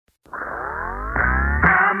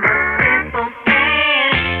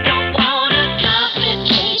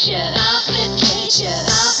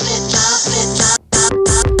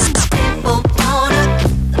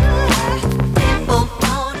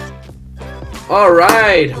All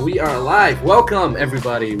right, we are live. Welcome,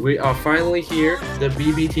 everybody. We are finally here, the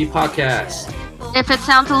BBT podcast. If it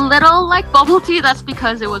sounds a little like bubble tea, that's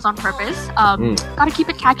because it was on purpose. Gotta keep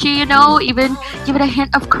it catchy, even give it a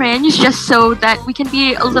hint of cringe just so that we can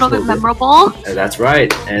be a little bit memorable. That's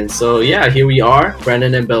right. And so, yeah, here we are,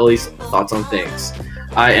 Brandon and Belly's thoughts on things.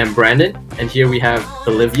 I am Brandon, and here we have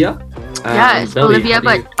Bolivia. It's Belly, Bolivia,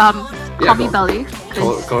 but call me Belly.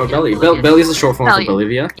 Call her Belly. Belly's a short form for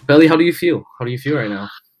Bolivia. Belly, how do you feel? How do you feel right now?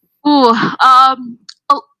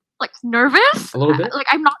 Like nervous? A little bit?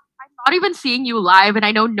 I'm not even seeing you live, and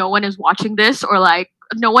I know no one is watching this, or like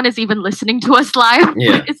no one is even listening to us live.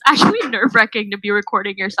 Yeah. It's actually nerve-wracking to be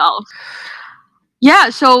recording yourself.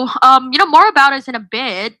 Yeah, so more about us in a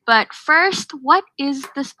bit, but first, what is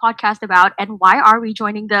this podcast about, and why are we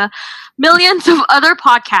joining the millions of other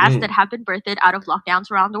podcasts that have been birthed out of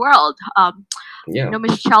lockdowns around the world?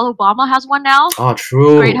 Michelle Obama has one now. Oh,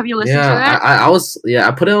 true. Great, have you listened to it?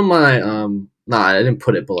 I put it on my I didn't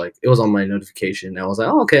put it, but like it was on my notification. I was like,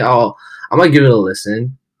 oh, okay, I might give it a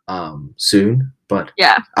listen soon, but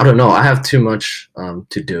yeah, I don't know. I have too much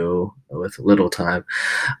to do with little time.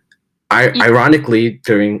 Ironically,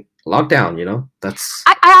 during lockdown, that's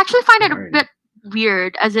I actually find it a bit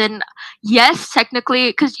weird, as in, yes, technically,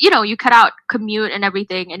 because you cut out commute and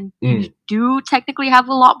everything, and you do technically have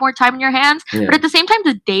a lot more time in your hands, but at the same time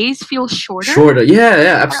the days feel shorter.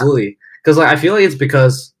 Yeah, absolutely, because I feel like it's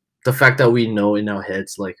because the fact that we know in our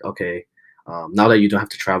heads, like, okay, now that you don't have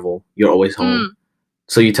to travel, you're always home.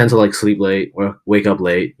 So you tend to like sleep late or wake up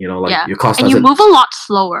late, your cost. And you move a lot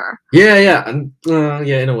slower. Yeah, in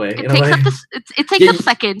a way. It takes up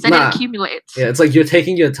seconds and it accumulates. Yeah, it's like you're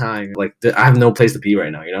taking your time. Like I have no place to be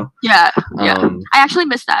right now, Yeah. I actually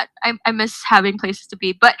miss that. I miss having places to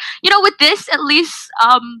be. But with this, at least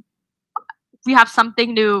we have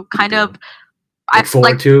something to kind of look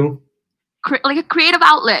forward to, like a creative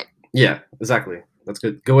outlet. Yeah, exactly. That's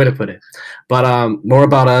good way to put it. But more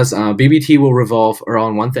about us. BBT will revolve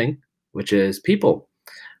around one thing, which is people.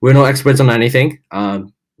 We're no experts on anything,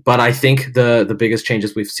 but I think the biggest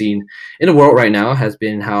changes we've seen in the world right now has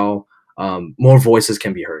been how more voices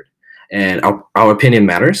can be heard, and our opinion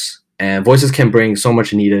matters, and voices can bring so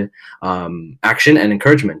much needed action and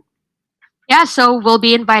encouragement. Yeah, so we'll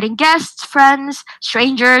be inviting guests, friends,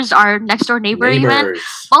 strangers, our next door neighbor even.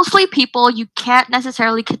 Mostly people you can't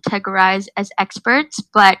necessarily categorize as experts,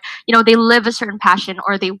 but they live a certain passion,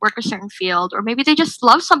 or they work a certain field, or maybe they just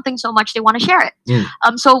love something so much they want to share it.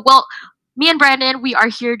 Me and Brandon, we are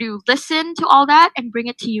here to listen to all that and bring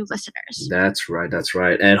it to you listeners. That's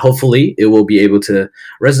right. And hopefully it will be able to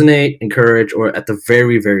resonate, encourage, or at the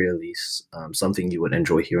very, very least, something you would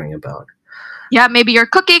enjoy hearing about. Yeah, maybe you're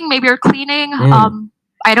cooking, maybe you're cleaning.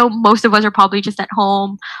 I know most of us are probably just at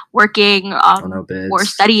home working or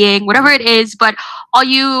studying, whatever it is. But all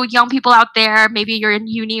you young people out there, maybe you're in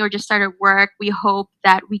uni or just started work, we hope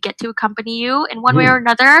that we get to accompany you in one way or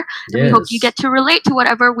another. And we hope you get to relate to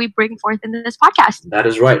whatever we bring forth in this podcast. That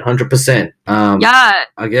is right, 100%.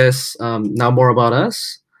 I guess now more about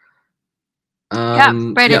us.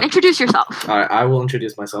 Brandon, introduce yourself. All right, I will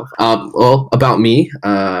introduce myself. About me,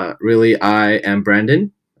 really, I am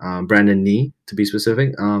Brandon. Brandon Nee, to be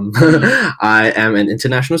specific. I am an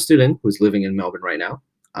international student who's living in Melbourne right now.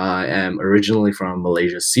 I am originally from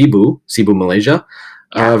Malaysia, Cebu, Malaysia.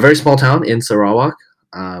 A very small town in Sarawak.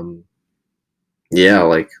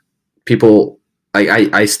 People,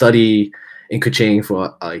 I study in Kuching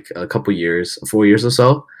for like a couple years, 4 years or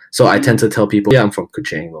so. So I tend to tell people, I'm from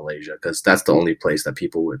Kuching, Malaysia, because that's the only place that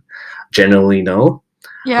people would generally know.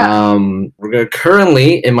 Yeah. We're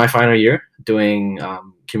currently in my final year doing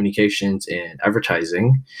communications and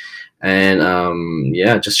advertising, and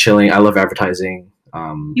just chilling. I love advertising.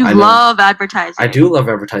 Love advertising. I do love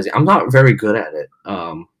advertising. I'm not very good at it,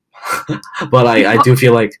 but I do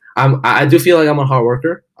feel like I'm a hard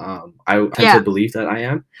worker. I tend to believe that I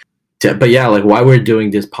am. But like why we're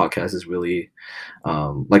doing this podcast is really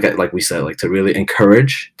like we said, like to really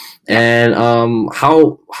encourage. And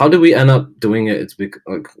how do we end up doing it? It's because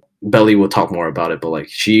like Belly will talk more about it, but like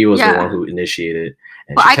she was the one who initiated.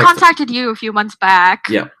 And I contacted you a few months back.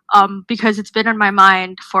 Yeah. Because it's been on my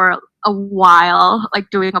mind for a while, like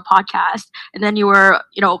doing a podcast, and then you were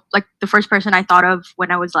like the first person I thought of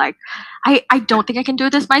when I was like, I don't think I can do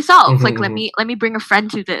this myself. Like let me bring a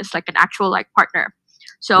friend to this, like an actual like partner.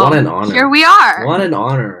 So what an honor. Here we are. What an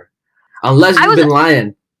honor. Unless you've been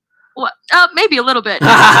lying. What? Maybe a little bit. No.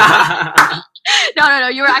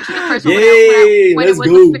 You were actually the first one when it was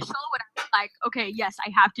official. When I was like, okay, yes,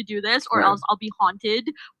 I have to do this, or else I'll be haunted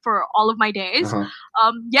for all of my days.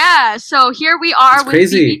 So here we are with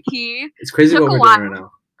BBT. It's crazy what we're doing right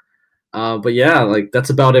now. But yeah, like that's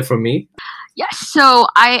about it for me. Yes, so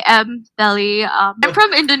I am Belly. I'm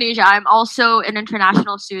from Indonesia. I'm also an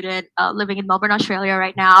international student living in Melbourne, Australia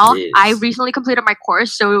right now. Yes. I recently completed my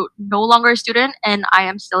course, so no longer a student, and I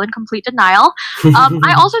am still in complete denial.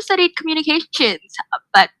 I also studied communications,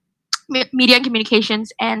 but media and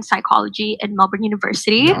communications and psychology in Melbourne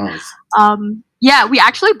University. Nice. Yeah, we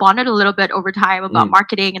actually bonded a little bit over time about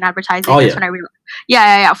marketing and advertising. Oh, That's when I realized.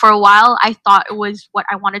 Yeah. For a while, I thought it was what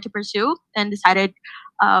I wanted to pursue, and decided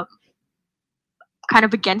kind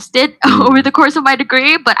of against it over the course of my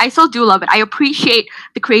degree, but I still do love it. I appreciate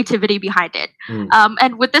the creativity behind it.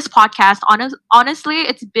 And with this podcast, honestly,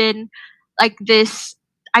 it's been like this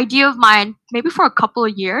idea of mine maybe for a couple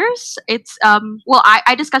of years. It's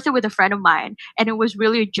I discussed it with a friend of mine, and it was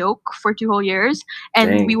really a joke for 2 whole years,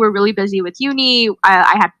 and Dang. we were really busy with uni.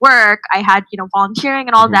 I had work, I had volunteering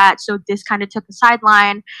and all that, so this kind of took a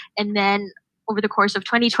sideline. And then over the course of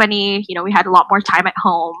 2020, we had a lot more time at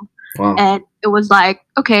home. Wow. And it was like,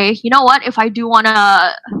 okay, you know what? If I do want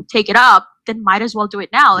to take it up, then might as well do it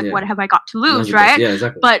now. Like, what have I got to lose, right? Yeah,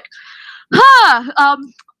 exactly. But,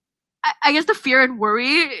 I guess the fear and worry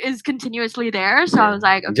is continuously there. So I was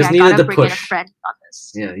like, okay, I gotta bring in a friend on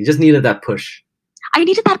this. Yeah, you just needed that push. I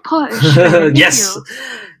needed that push.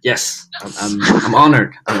 Yes. I'm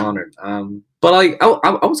honored. But like,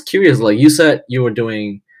 I was curious. Like, you said you were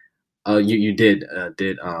doing, you did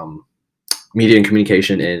media and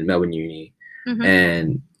communication in Melbourne Uni,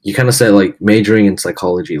 and you kind of said like majoring in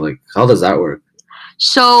psychology. Like, how does that work?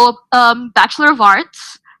 So, Bachelor of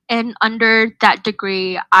Arts, and under that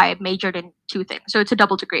degree, I majored in 2 things. So it's a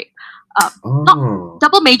double degree.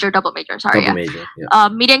 Double major. Sorry, major. Yeah.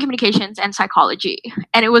 Media and communications and psychology,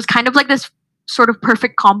 and it was kind of like this sort of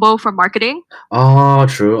perfect combo for marketing. Oh,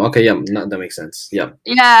 true. Okay, yeah, that makes sense. Yeah.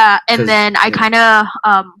 Yeah, and then I kind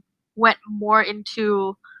of went more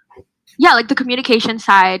into like the communication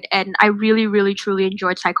side, and I really, really, truly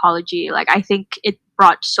enjoyed psychology. Like, I think it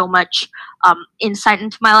brought so much insight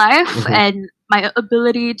into my life and my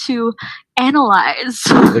ability to analyze.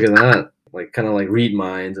 Look at that. Like, kind of like read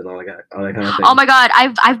minds and all that kind of thing. Oh my god,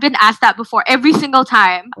 I've been asked that before. Every single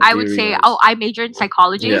time I would say, I major in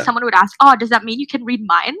psychology. Yeah. Someone would ask, does that mean you can read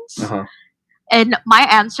minds? And my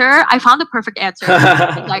answer, I found the perfect answer.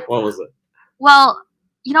 Like, what was it? Well,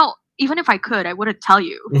 even if I could, I wouldn't tell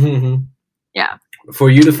you. Yeah. For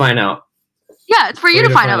you to find out. Yeah, it's for you to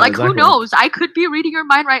find out. Like, exactly. Who knows? I could be reading your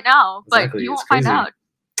mind right now, but you won't find out.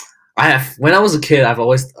 When I was a kid, I've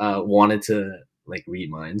always wanted to like read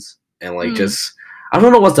minds and like just, I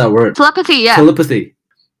don't know what's that word. Telepathy, yeah. Telepathy.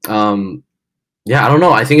 Yeah, I don't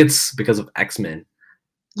know. I think it's because of X-Men.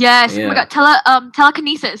 Yes. Yeah. Oh my god,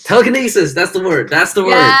 telekinesis. Telekinesis. That's the word.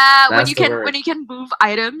 Yeah, when you can move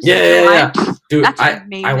items. Yeah. Dude, that's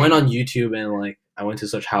amazing. I went on YouTube and like I went to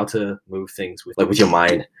search how to move things with your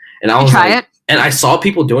mind, and I was and I saw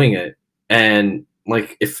people doing it, and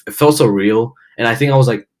like it felt so real. And I think I was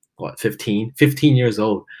like 15 years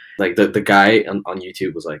old. Like the guy on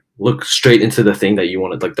YouTube was like, look straight into the thing that you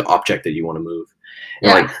want to, like the object that you want to move,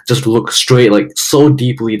 and like just look straight, like so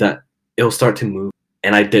deeply that it'll start to move.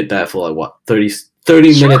 And I did that for like 30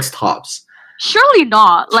 minutes tops. Surely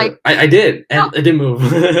not. Like I did, and it didn't move.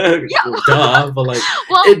 Duh, but like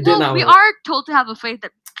it did not. We are told to have a faith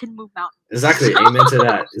that can move mountains. Exactly. Amen to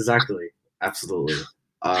that. Exactly. Absolutely.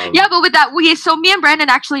 Yeah, but with that, me and Brandon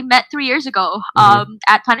actually met 3 years ago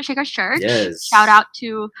at Planet Shakers Church. Yes. Shout out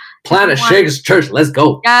to Planet Shakers Church. Let's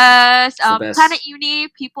go. Yes. Planet Uni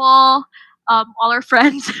people, all our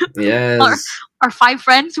friends. Yes. our 5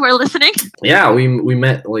 friends who are listening. Yeah, we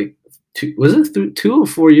met like 2 or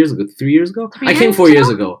 4 years ago? 3 years ago? I came 4 years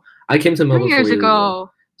ago. I came to Melbourne 4 years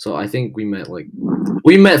ago. So I think we met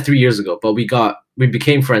 3 years ago, but we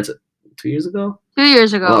became friends 2 years ago. 2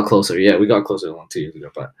 years ago. A lot closer. Yeah, we got closer 2 years ago.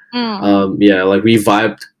 But yeah, like we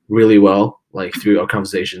vibed really well, like through our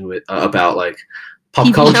conversation with about like pop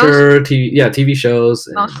TV culture, shows? TV shows.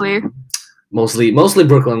 And, mostly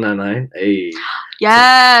Brooklyn Nine-Nine.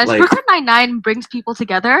 Yes, like, Brooklyn Nine-Nine brings people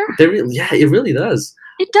together. It really does.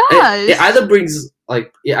 It does. It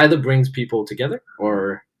either brings people together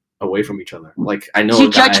or away from each other. Like I know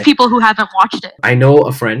you judge people who haven't watched it. I know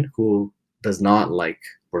a friend who does not like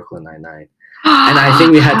Brooklyn Nine-Nine, and I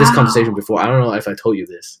think we had this conversation before. I don't know if I told you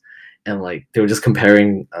this, and like they were just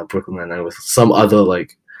comparing Brooklyn Nine-Nine with some other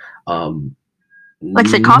like sitcoms?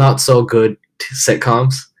 Not so good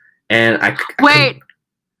sitcoms, and I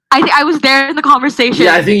think I was there in the conversation.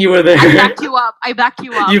 Yeah, I think you were there. I backed you up.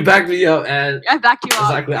 You backed me up, and I backed you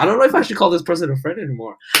up. Exactly. I don't know if I should call this person a friend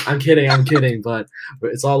anymore. I'm kidding, but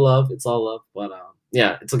it's all love. But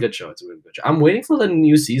yeah, it's a good show. It's a really good show. I'm waiting for the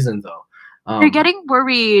new season though. They're getting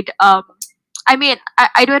worried. I mean,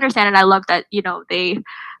 I do understand, and I love that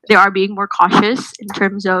they are being more cautious in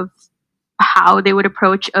terms of how they would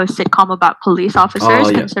approach a sitcom about police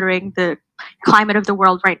officers, considering the climate of the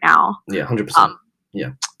world right now. Yeah, 100%.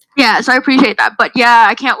 Yeah, so I appreciate that. But yeah,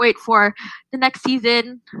 I can't wait for the next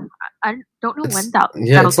season. I don't know when that.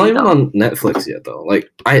 Yeah, it's not even on Netflix yet, though. Like,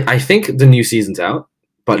 I think the new season's out,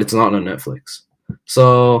 but it's not on Netflix.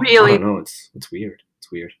 So really? I don't know. It's weird.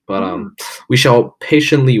 It's weird. But we shall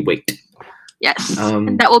patiently wait. Yes,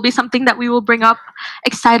 and that will be something that we will bring up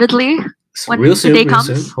excitedly when real the day comes.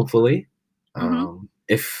 Soon, hopefully.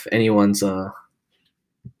 If anyone's I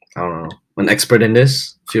don't know, an expert in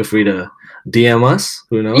this, feel free to DM us.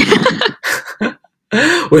 Who knows?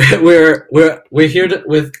 we're here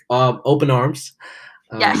with open arms.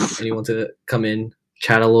 Yes. Anyone to come in,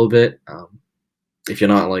 chat a little bit. If you're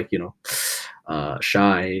not like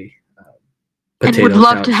shy, and would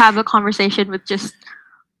love to have a conversation with just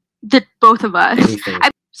the both of us.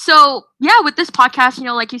 So yeah, with this podcast,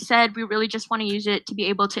 like you said, we really just want to use it to be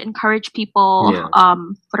able to encourage people,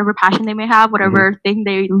 whatever passion they may have, whatever thing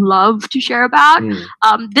they love to share about.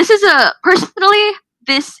 This is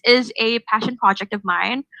a passion project of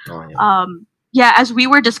mine. As we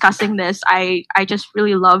were discussing this, I just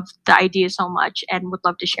really love the idea so much and would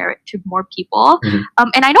love to share it to more people.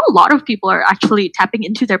 And I know a lot of people are actually tapping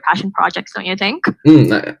into their passion projects, don't you think?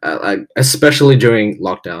 Especially during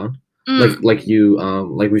lockdown. Like you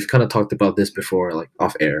like we've kind of talked about this before, like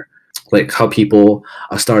off air, like how people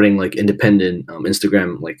are starting like independent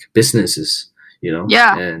Instagram like businesses,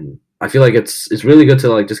 and I feel like it's really good to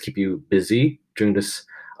like just keep you busy during this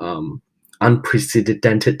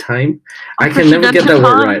unprecedented time. I can never get that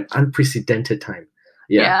word right. Unprecedented time.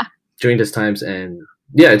 During these times, and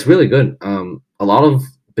it's really good. A lot of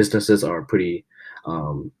businesses are pretty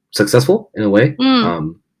successful in a way.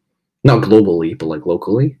 Not globally, but like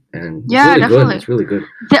locally, and it's really definitely good. It's really good.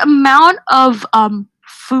 The amount of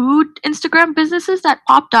food Instagram businesses that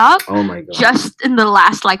popped up, oh my god, just in the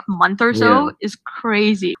last like month or so is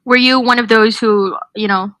crazy. Were you one of those who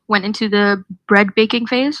went into the bread baking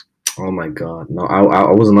phase? Oh my god, no, I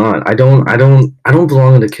was not. I don't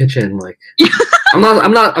belong in the kitchen. Like,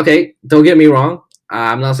 I'm not. Okay, don't get me wrong.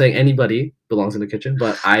 I'm not saying anybody belongs in the kitchen,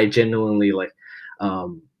 but I genuinely like,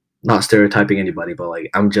 not stereotyping anybody, but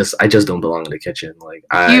like I just don't belong in the kitchen. Like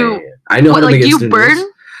I know how to make instant noodles.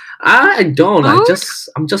 I don't. Food?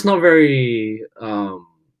 I'm just not very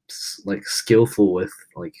like skillful with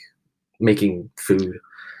like making food.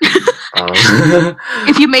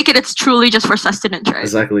 If you make it, it's truly just for sustenance, right?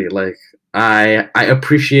 Exactly. Like I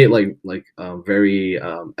appreciate like very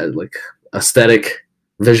like aesthetic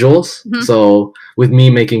visuals. So with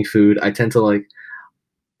me making food, I tend to like,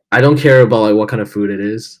 I don't care about like what kind of food it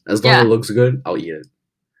is. As long as it looks good, I'll eat it.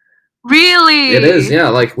 Really? It is, yeah.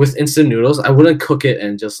 Like with instant noodles, I wouldn't cook it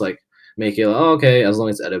and just like make it. Oh, okay, as long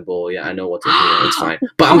as it's edible, I know what's in here. It's fine.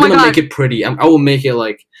 But I'm gonna make it pretty. I will make it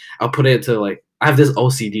like, I'll put it to like, I have this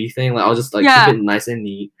OCD thing. Like I'll just like keep it nice and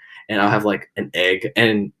neat, and I'll have like an egg,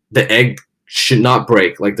 and the egg should not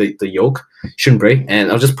break. Like the yolk shouldn't break,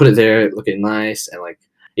 and I'll just put it there, looking nice, and like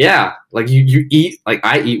like you eat. Like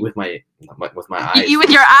I eat with my eyes. You eat with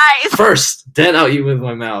your eyes first, then I'll eat with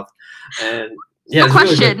my mouth. And no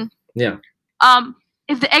question. Really,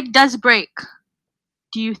 if the egg does break,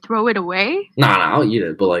 do you throw it away? Nah, I'll eat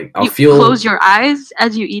it, but like you close your eyes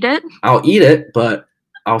as you eat it? I'll eat it, but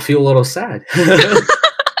I'll feel a little sad.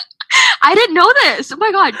 I didn't know this. Oh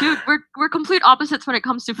my god, dude, we're complete opposites when it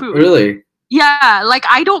comes to food. Really? Yeah, like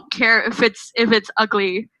I don't care if it's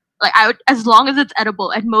ugly. Like as long as it's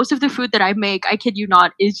edible. And most of the food that I make, I kid you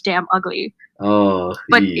not, is damn ugly. Oh,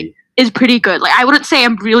 but it is pretty good. Like I wouldn't say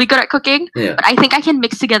I'm really good at cooking, but I think I can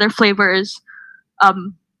mix together flavors,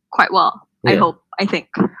 quite well. I think.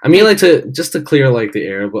 I mean, like just to clear like the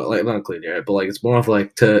air, but like not clear the air, but like it's more of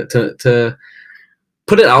like to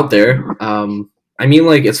put it out there. I mean,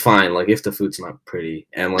 like it's fine. Like if the food's not pretty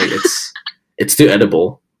and like it's still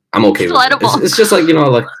edible, I'm okay with it. It's just like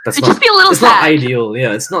like that's not. Just be a little it's sad. Not ideal.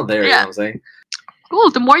 Yeah, it's not there. You know what I'm saying?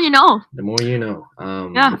 Cool. The more you know. The more you know.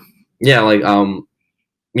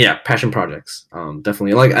 Like passion projects.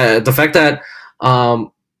 Definitely. Like the fact that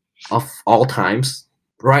of all times,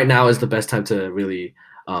 right now is the best time to really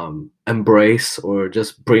embrace or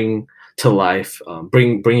just bring to life,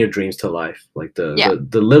 bring your dreams to life, like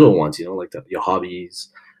the little ones, like your hobbies,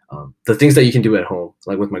 the things that you can do at home,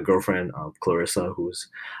 like with my girlfriend Clarissa, who's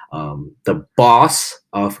the boss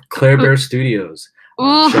of Claire Bear Studios.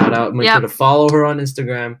 Shout out, make sure to follow her on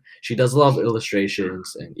Instagram. She does a lot of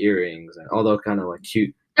illustrations and earrings and all those kind of like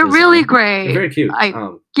cute They're really great. They're very cute.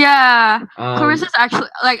 Clarissa's actually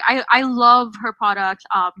like I love her products.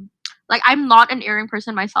 Like I'm not an earring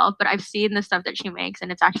person myself, but I've seen the stuff that she makes,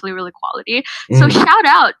 and it's actually really quality. So shout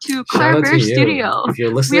out to Claire Bear Studio. If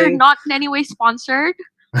you're listening, we are not in any way sponsored,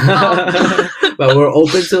 but we're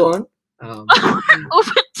open to one.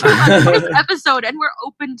 Open to one first episode, and we're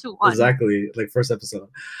open to one. Exactly, like first episode.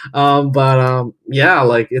 Yeah,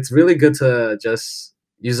 like it's really good to just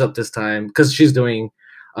use up this time because she's doing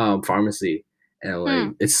pharmacy, and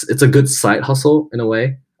like it's a good side hustle in a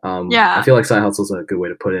way. I feel like side hustle is a good way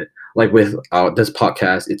to put it. Like with this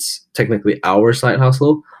podcast, it's technically our side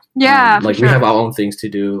hustle. Like we have our own things to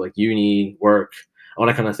do, like uni, work, all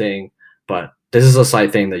that kind of thing. But this is a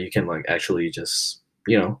side thing that you can like actually just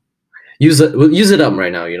use it up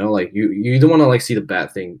right now. Like you don't want to like see the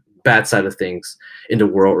bad side of things in the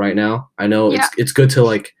world right now. I know it's good to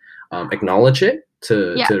like acknowledge it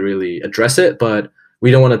to really address it, but we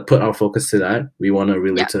don't want to put our focus to that. We want to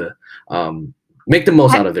really to make the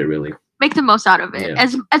most out of it, really. Make the most out of it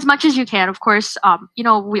as much as you can. Of course,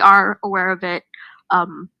 we are aware of it.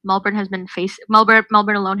 Melbourne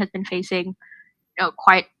alone has been facing,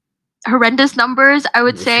 quite horrendous numbers. I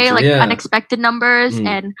would say, like unexpected numbers,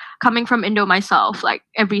 and coming from Indo myself, like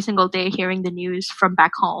every single day hearing the news from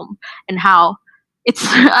back home and how it's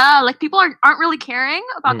like people aren't really caring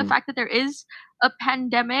about the fact that there is a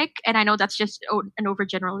pandemic, and I know that's just an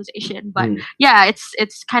overgeneralization, but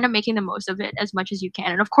it's kind of making the most of it as much as you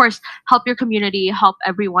can, and of course help your community, help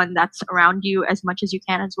everyone that's around you as much as you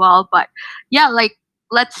can as well. But like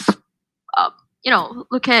let's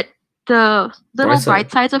look at the little bright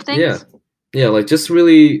sides of things. Like just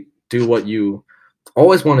really do what you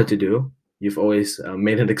always wanted to do. You've always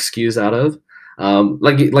made an excuse out of,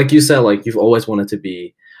 like you said, like you've always wanted to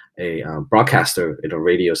be a broadcaster at a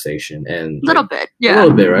radio station, and a little bit,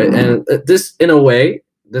 right? And this, in a way,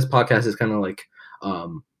 this podcast is kind of like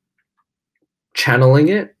channeling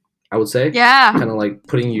it, I would say. Kind of like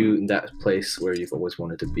putting you in that place where you've always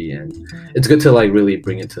wanted to be, and it's good to like really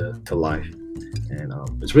bring it to life, and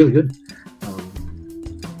it's really good.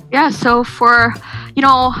 So for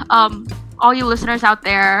all you listeners out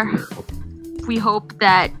there, we hope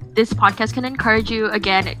that this podcast can encourage you.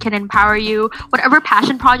 Again, it can empower you. Whatever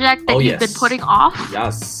passion project that you've been putting off.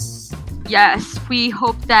 Yes, we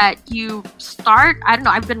hope that you start. I don't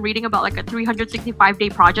know. I've been reading about like a 365-day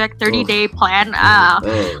project, 30-day plan,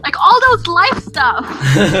 like all those life stuff.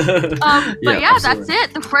 But that's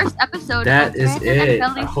it. The first episode. That is it.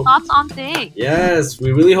 Thoughts on things. Yes,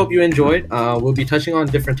 we really hope you enjoyed. We'll be touching on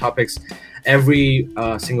different topics every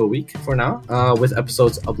single week for now, with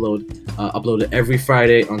episodes uploaded every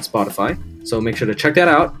Friday on Spotify. So make sure to check that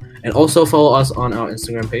out, and also follow us on our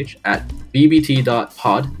Instagram page at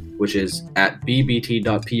bbt.pod, which is at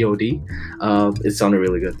bbt.pod. It sounded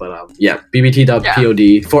really good, but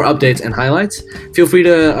bbt.pod for updates and highlights. Feel free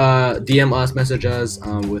to DM us, message us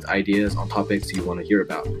with ideas on topics you want to hear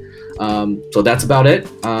about. So that's about it.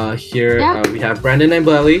 Here we have Brandon and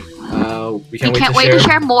Blelly. We can't wait to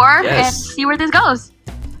share more and see where this goes.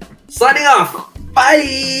 Signing off.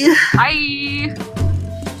 Bye. Bye.